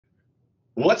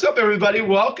What's up, everybody?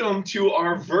 Welcome to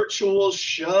our virtual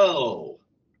show.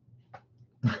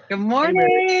 Good Hey, Mary.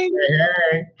 morning.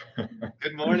 Hey,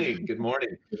 Good morning. Good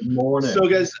morning. good morning. So,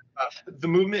 guys, the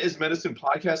Movement is Medicine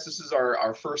podcast. This is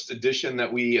our first edition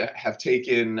that we have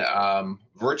taken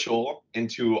virtual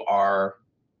into our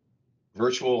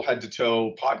virtual head to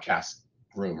toe podcast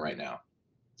room right now.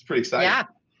 It's pretty exciting. Yeah.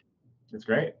 It's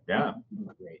great. Yeah,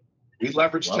 Great. We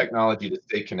leverage Love it. technology to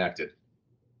stay connected.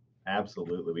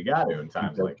 Absolutely. We got to in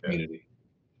times Build like this. community.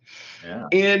 Yeah.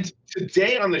 And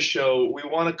today on the show, we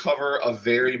want to cover a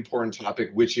very important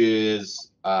topic, which is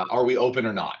are we open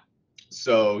or not?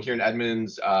 So here in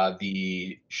Edmonds,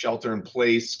 the shelter in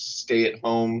place, stay at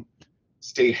home,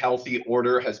 stay healthy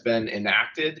order has been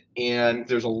enacted. And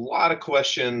there's a lot of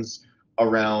questions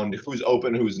around who's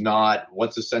open, who's not,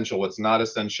 what's essential, what's not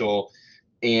essential.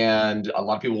 And a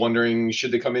lot of people wondering,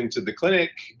 should they come into the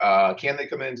clinic? Can they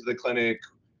come into the clinic?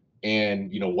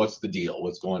 And what's the deal,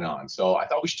 what's going on? So I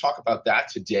thought we should talk about that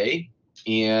today,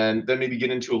 and then maybe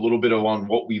get into a little bit on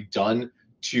what we've done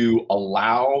to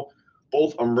allow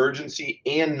both emergency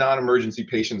and non-emergency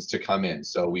patients to come in.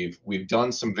 So we've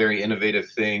done some very innovative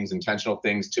things, intentional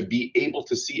things to be able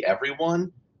to see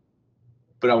everyone,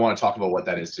 but I want to talk about what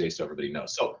that is today so everybody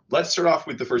knows. So let's start off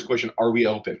with the first question. Are we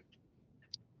open?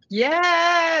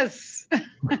 Yes.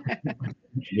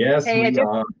 Yes, Hey, we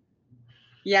are.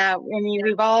 Yeah. I mean,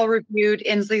 we've all reviewed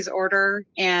Inslee's order,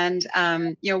 and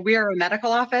we are a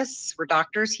medical office. We're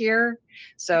doctors here,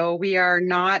 so we are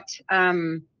not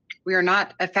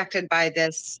affected by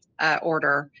this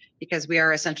order because we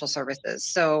are essential services.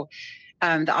 So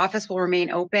the office will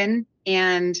remain open,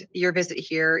 and your visit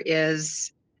here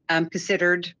is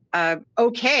considered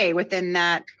okay within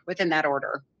that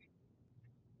order.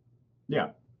 Yeah.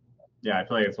 Yeah, I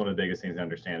feel like it's one of the biggest things to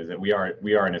understand is that we are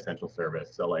an essential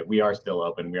service. So like we are still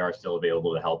open, we are still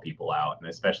available to help people out. And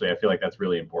especially I feel like that's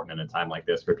really important in a time like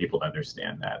this for people to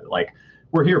understand that. Like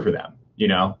we're here for them,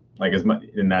 like as much,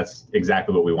 and that's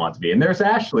exactly what we want to be. And there's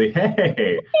Ashley.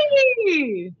 Hey.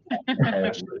 Hey.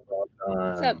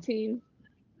 What's up, team?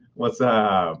 What's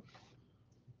up?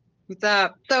 What's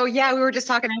up? So yeah, we were just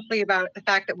talking actually about the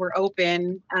fact that we're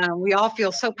open. We all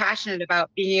feel so passionate about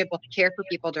being able to care for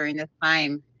people during this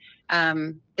time.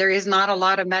 There is not a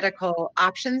lot of medical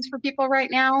options for people right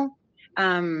now,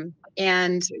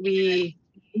 and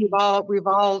we've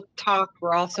all talked.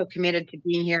 We're also committed to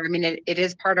being here. I mean, it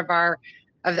is part of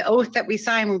the oath that we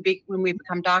sign when we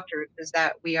become doctors, is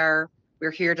that we're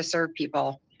here to serve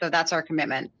people. So that's our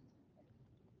commitment.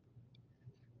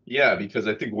 Yeah, because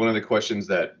I think one of the questions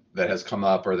that has come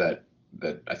up, or that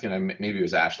I think maybe it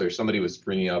was Ashley or somebody was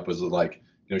bringing up, was like,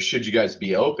 should you guys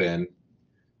be open?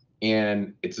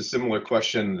 And it's a similar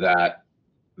question that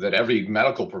every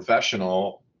medical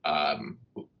professional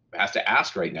has to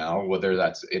ask right now, whether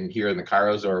that's here in the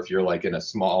Kairos or if you're like in a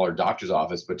smaller doctor's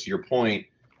office. But to your point,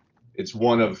 it's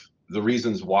one of the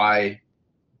reasons why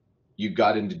you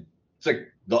got into, it's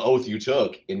like the oath you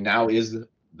took, and now is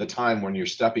the time when you're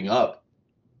stepping up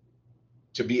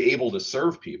to be able to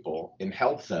serve people and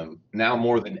help them. Now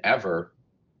more than ever,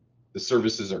 the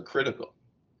services are critical.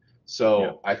 So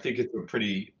yeah. I think it's a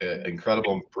pretty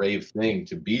incredible and brave thing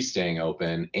to be staying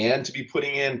open and to be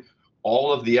putting in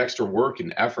all of the extra work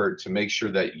and effort to make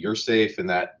sure that you're safe and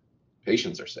that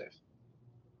patients are safe.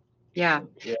 Yeah.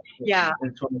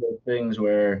 It's one of those things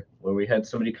where we had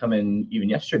somebody come in even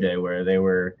yesterday where they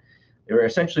were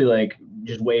essentially like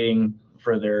just waiting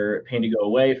for their pain to go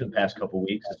away for the past couple of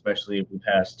weeks, especially the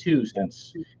past 2,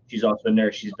 since she's also a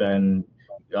nurse. She's been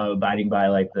abiding by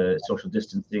like the social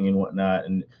distancing and whatnot,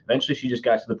 and eventually she just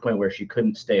got to the point where she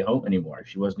couldn't stay home anymore.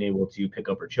 She wasn't able to pick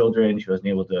up her children. She wasn't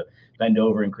able to bend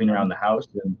over and clean around the house.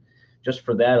 And just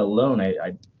for that alone,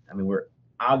 I mean, we're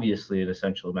obviously an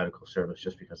essential medical service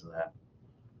just because of that.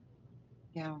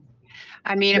 Yeah.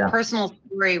 I mean, a personal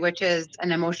story, which is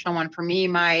an emotional one for me.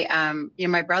 My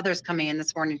brother's coming in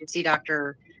this morning to see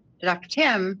Dr.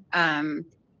 Tim.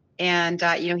 And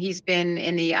he's been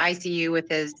in the ICU with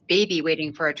his baby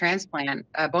waiting for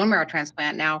a bone marrow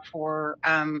transplant now for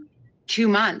 2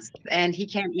 months, and he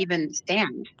can't even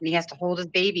stand, and he has to hold his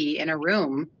baby in a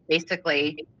room,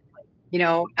 basically,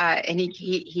 and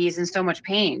he's in so much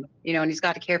pain, and he's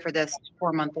got to care for this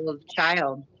 4-month-old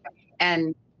child.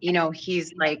 And,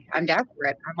 he's like, I'm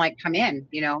desperate. I'm like, come in,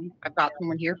 I've got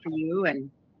someone here for you and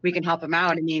we can help him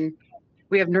out. I mean,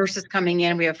 we have nurses coming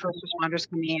in, we have first responders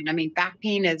coming in. I mean, back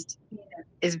pain is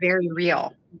very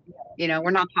real.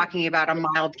 We're not talking about a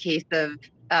mild case of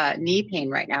knee pain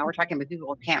right now. We're talking about people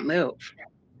who can't move.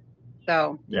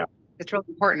 So yeah, it's really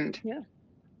important. Yeah.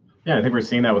 Yeah, I think we're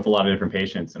seeing that with a lot of different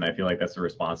patients, and I feel like that's the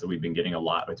response that we've been getting a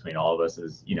lot between all of us.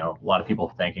 Is a lot of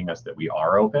people thanking us that we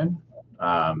are open,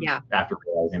 Yeah. after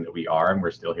realizing that we are, and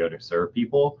we're still here to serve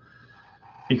people.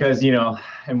 Because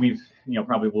and we've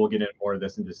probably we'll get into more of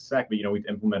this in just a sec, but we've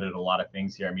implemented a lot of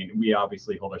things here. I mean, we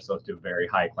obviously hold ourselves to a very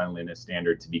high cleanliness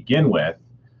standard to begin with,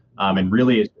 and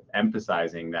really it's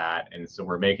emphasizing that. And so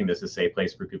we're making this a safe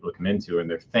place for people to come into, and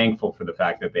they're thankful for the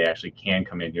fact that they actually can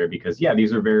come in here, because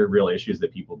these are very real issues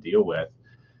that people deal with.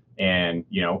 And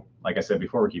like I said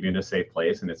before, we're keeping it a safe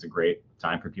place, and it's a great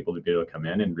time for people to be able to come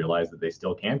in and realize that they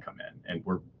still can come in. And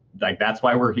we're like, that's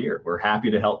why we're here. We're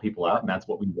happy to help people out, and that's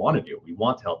what we want to do. We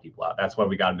want to help people out. That's why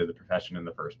we got into the profession in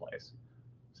the first place.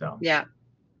 So Yeah.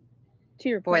 To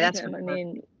your point, Tim, I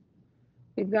mean,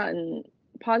 we've gotten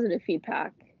positive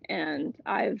feedback, and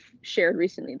I've shared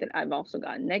recently that I've also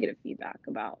gotten negative feedback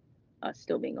about us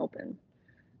still being open.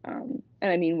 And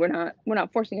I mean, we're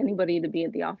not forcing anybody to be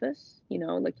at the office.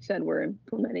 Like you said, we're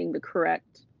implementing the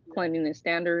correct cleanliness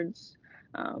standards.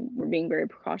 We're being very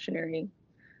precautionary.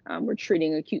 We're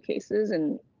treating acute cases,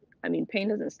 and I mean, pain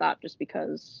doesn't stop just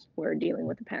because we're dealing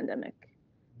with a pandemic.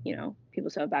 People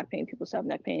still have back pain, people still have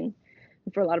neck pain.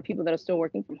 And for a lot of people that are still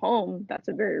working from home, that's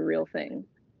a very real thing.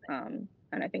 And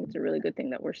I think it's a really good thing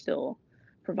that we're still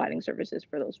providing services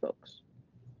for those folks.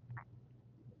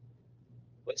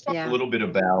 Let's talk a little bit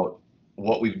about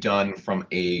what we've done from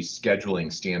a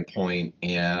scheduling standpoint,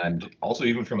 and also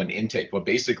even from an intake. But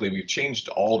basically, we've changed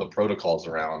all the protocols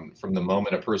around from the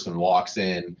moment a person walks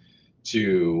in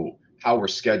to how we're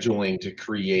scheduling to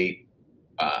create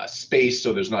space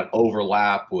so there's not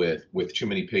overlap with too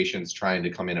many patients trying to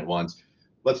come in at once.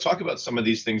 Let's talk about some of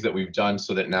these things that we've done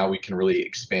so that now we can really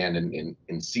expand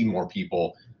and see more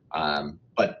people,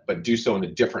 but do so in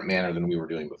a different manner than we were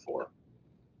doing before.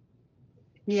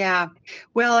 Yeah.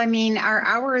 Well, I mean, our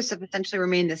hours have essentially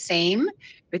remained the same,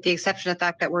 with the exception of the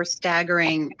fact that we're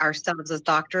staggering ourselves as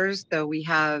doctors. So we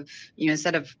have,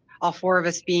 instead of all four of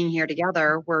us being here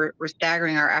together, we're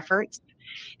staggering our efforts.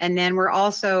 And then we're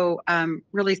also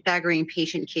really staggering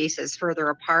patient cases further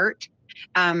apart.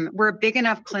 We're a big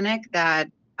enough clinic that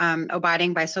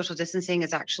abiding by social distancing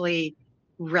is actually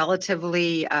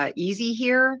relatively easy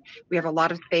here. We have a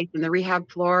lot of space in the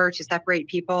rehab floor to separate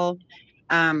people.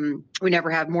 We never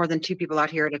have more than 2 people out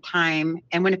here at a time.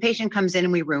 And when a patient comes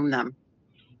in, we room them.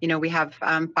 We have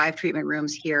 5 treatment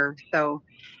rooms here. So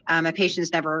a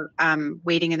patient's never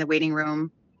waiting in the waiting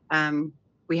room.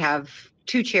 We have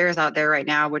 2 chairs out there right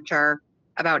now, which are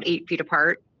about 8 feet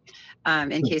apart,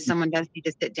 in case someone does need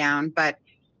to sit down. But,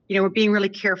 we're being really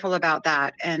careful about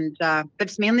that. And but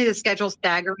it's mainly the schedule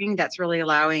staggering that's really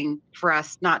allowing for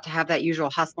us not to have that usual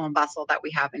hustle and bustle that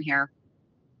we have in here.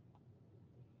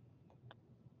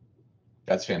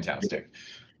 That's fantastic.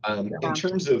 In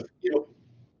terms of,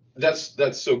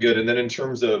 that's so good. And then in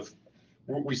terms of,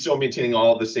 we still maintaining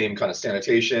all the same kind of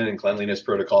sanitation and cleanliness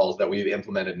protocols that we've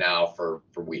implemented now for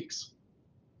weeks.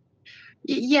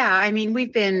 Yeah, I mean,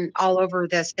 we've been all over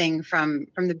this thing from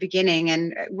the beginning,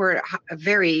 and we're a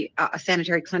very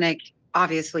sanitary clinic,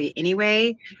 obviously.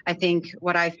 Anyway, I think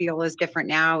what I feel is different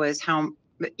now is how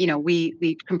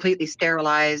we completely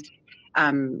sterilized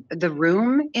the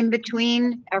room in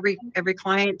between every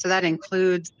client. So that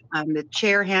includes the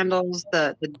chair handles,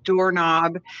 the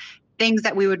doorknob, things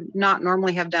that we would not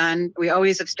normally have done. We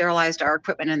always have sterilized our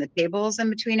equipment and the tables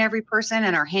in between every person,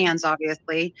 and our hands,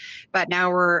 obviously. But now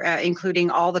we're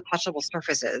including all the touchable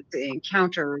surfaces, the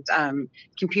counters,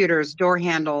 computers, door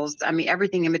handles. I mean,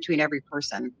 everything in between every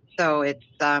person. So it's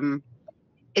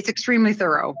extremely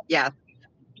thorough. Yes.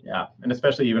 Yeah, and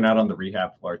especially even out on the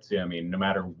rehab floor too. I mean, no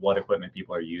matter what equipment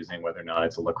people are using, whether or not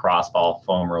it's a lacrosse ball,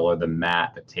 foam roller, the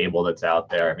mat, the table that's out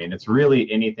there. I mean, it's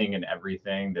really anything and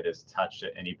everything that is touched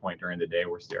at any point during the day.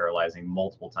 We're sterilizing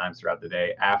multiple times throughout the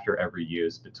day, after every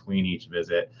use, between each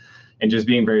visit, and just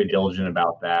being very diligent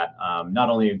about that.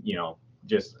 Not only,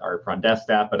 just our front desk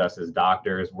staff, but us as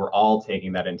doctors, we're all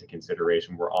taking that into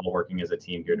consideration. We're all working as a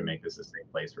team here to make this a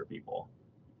safe place for people.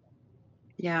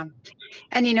 Yeah.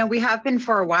 And, we have been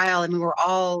for a while, and we were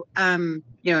all,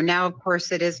 now, of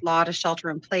course, it is law to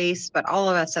shelter in place, but all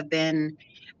of us have been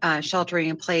sheltering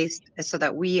in place so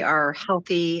that we are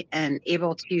healthy and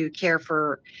able to care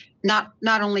for, not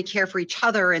only care for each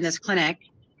other in this clinic,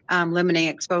 limiting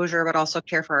exposure, but also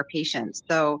care for our patients.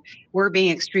 So we're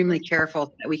being extremely careful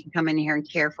so that we can come in here and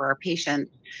care for our patients.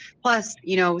 Plus,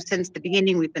 since the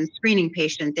beginning, we've been screening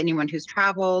patients, anyone who's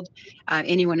traveled,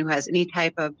 anyone who has any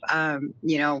type of,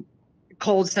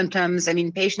 cold symptoms. I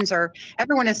mean,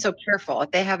 everyone is so careful.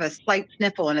 If they have a slight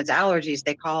sniffle and it's allergies,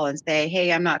 they call and say,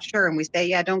 hey, I'm not sure. And we say,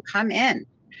 yeah, don't come in.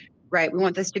 Right. We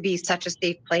want this to be such a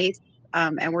safe place.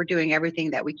 and we're doing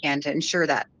everything that we can to ensure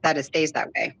that it stays that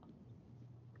way.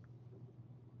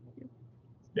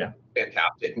 Yeah.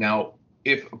 Fantastic. Now,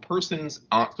 if a person's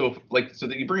so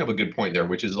that you bring up a good point there,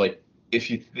 which is like,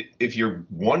 if you're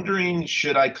wondering,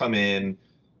 should I come in,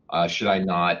 should I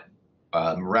not,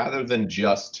 rather than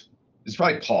just, it's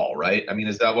probably call, right? I mean,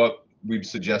 is that what we'd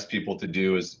suggest people to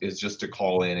do, is just to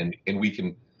call in and we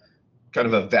can kind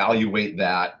of evaluate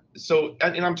that. So,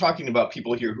 and I'm talking about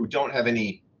people here who don't have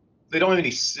any, they don't have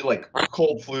any like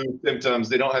cold flu symptoms.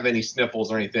 They don't have any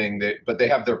sniffles or anything, but they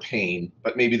have their pain,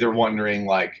 but maybe they're wondering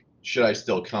like, should I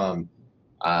still come?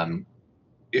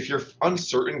 If you're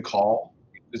uncertain, call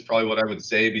is probably what I would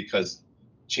say, because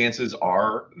chances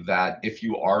are that if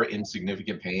you are in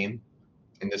significant pain,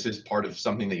 and this is part of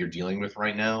something that you're dealing with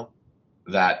right now,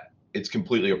 that it's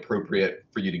completely appropriate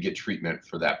for you to get treatment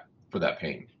for that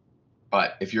pain.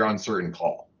 But if you're uncertain,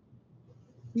 call.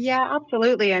 Yeah,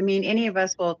 absolutely. I mean, any of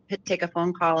us will take a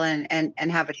phone call and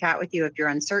have a chat with you if you're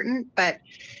uncertain. But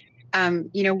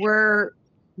you know, we're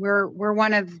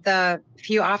one of the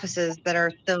few offices that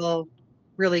are still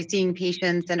really seeing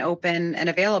patients and open and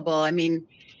available. I mean,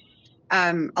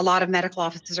 a lot of medical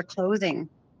offices are closing,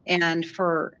 and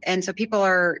so people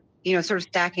are, you know, sort of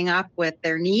stacking up with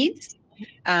their needs.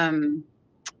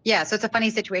 Yeah, so it's a funny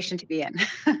situation to be in.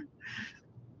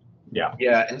 Yeah.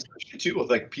 Yeah, and especially too with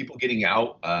like people getting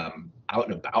out and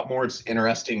about more. It's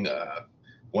interesting.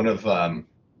 One of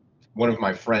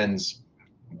my friends'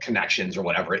 connections or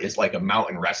whatever is like a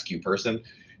mountain rescue person,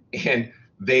 and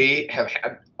they have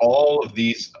had all of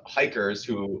these hikers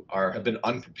who have been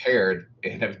unprepared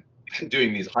and have been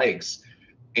doing these hikes,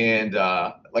 and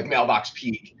like Mailbox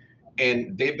Peak,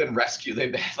 and they've been rescued.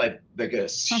 They've had like a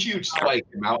huge spike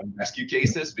in mountain rescue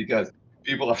cases because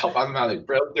people have helped them out. They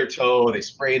broke their toe, they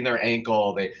sprained their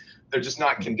ankle, they're just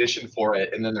not conditioned for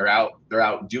it, and then they're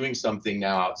out doing something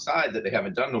now outside that they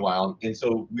haven't done in a while. And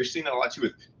so we're seeing that a lot too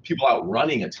with people out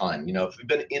running a ton. You know, if you've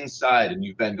been inside and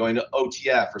you've been going to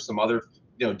OTF or some other,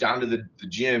 you know, down to the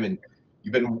gym, and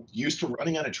you've been used to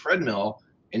running on a treadmill,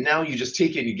 and now you just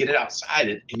take it, you get it outside,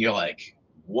 and you're like,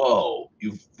 whoa,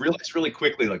 you've realized really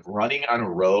quickly, like running on a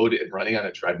road and running on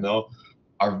a treadmill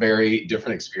are very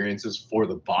different experiences for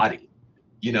the body,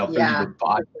 you know, for your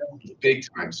body, big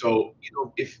time. So, you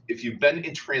know, if you've been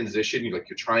in transition, you're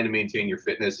trying to maintain your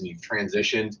fitness and you've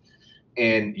transitioned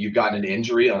and you've got an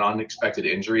injury, an unexpected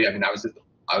injury. I mean, I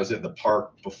was at the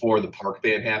park before the park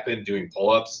ban happened doing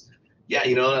pull-ups. Yeah,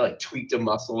 you know, I like tweaked a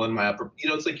muscle in my upper, you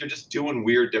know, it's like you're just doing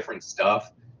weird different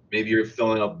stuff. Maybe you're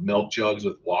filling up milk jugs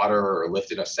with water or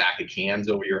lifting a sack of cans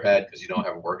over your head because you don't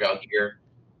have workout gear.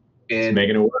 And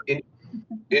making it work.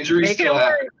 Injuries still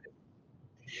happen.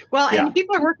 Well, and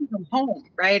people are working from home,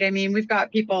 right? I mean, we've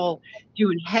got people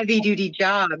doing heavy duty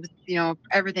jobs, you know,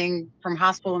 everything from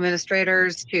hospital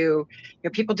administrators to, you know,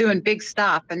 people doing big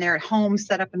stuff, and they're at home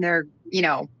set up in their, you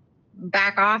know,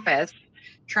 back office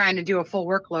trying to do a full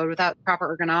workload without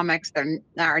proper ergonomics.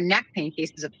 Our neck pain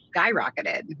cases have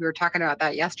skyrocketed. We were talking about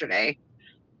that yesterday.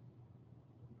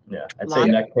 Yeah, I'd say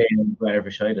neck pain and plantar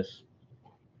fasciitis.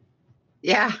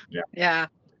 Yeah.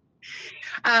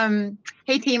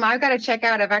 Hey team, I've got to check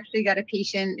out. I've actually got a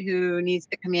patient who needs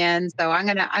to come in, so I'm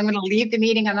gonna leave the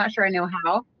meeting. I'm not sure I know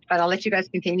how, but I'll let you guys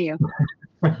continue.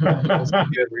 That's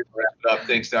good. We wrap it up.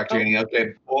 Thanks, Dr. Annie.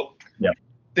 Okay. Well, yeah.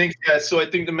 Thanks, guys. So I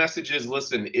think the message is,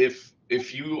 listen, if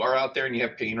you are out there and you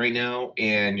have pain right now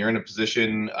and you're in a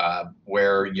position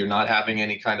where you're not having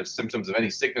any kind of symptoms of any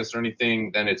sickness or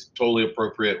anything, then it's totally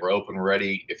appropriate. We're open, we're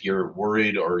ready. If you're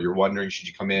worried or you're wondering, should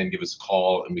you come in, give us a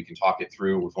call and we can talk it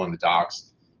through with one of the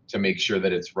docs to make sure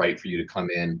that it's right for you to come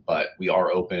in. But we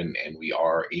are open and we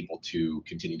are able to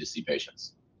continue to see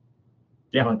patients.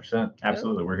 Yeah, 100%.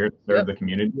 Absolutely. Yep. We're here to serve the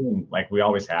community, and like we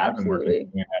always have. Absolutely.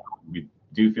 And we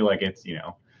do feel like it's, you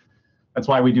know, that's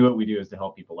why we do what we do, is to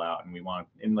help people out. And we want,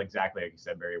 and exactly like you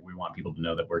said, Barry, we want people to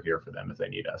know that we're here for them if they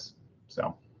need us.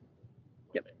 So.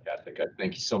 Yep. Fantastic.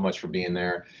 Thank you so much for being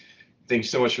there. Thanks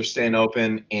so much for staying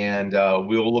open. And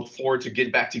we'll look forward to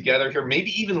getting back together here,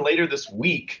 maybe even later this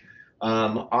week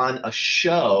on a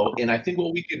show. And I think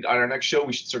what we could, on our next show,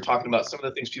 we should start talking about some of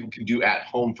the things people can do at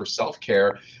home for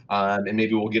self-care. And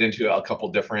maybe we'll get into a couple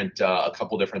different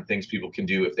things people can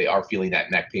do if they are feeling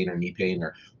that neck pain or knee pain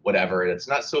or whatever. And it's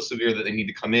not so severe that they need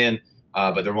to come in,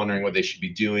 but they're wondering what they should be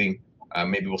doing.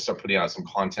 Maybe we'll start putting out some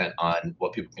content on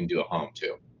what people can do at home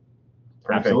too.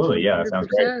 Perfect. Absolutely. Yeah, that sounds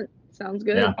great. Sounds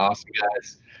good. Yeah. Awesome,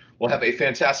 guys. We'll have a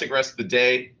fantastic rest of the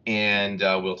day, and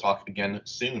we'll talk again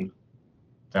soon.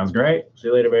 Sounds great. See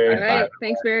you later, Barry. All right.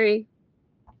 Thanks, Barry.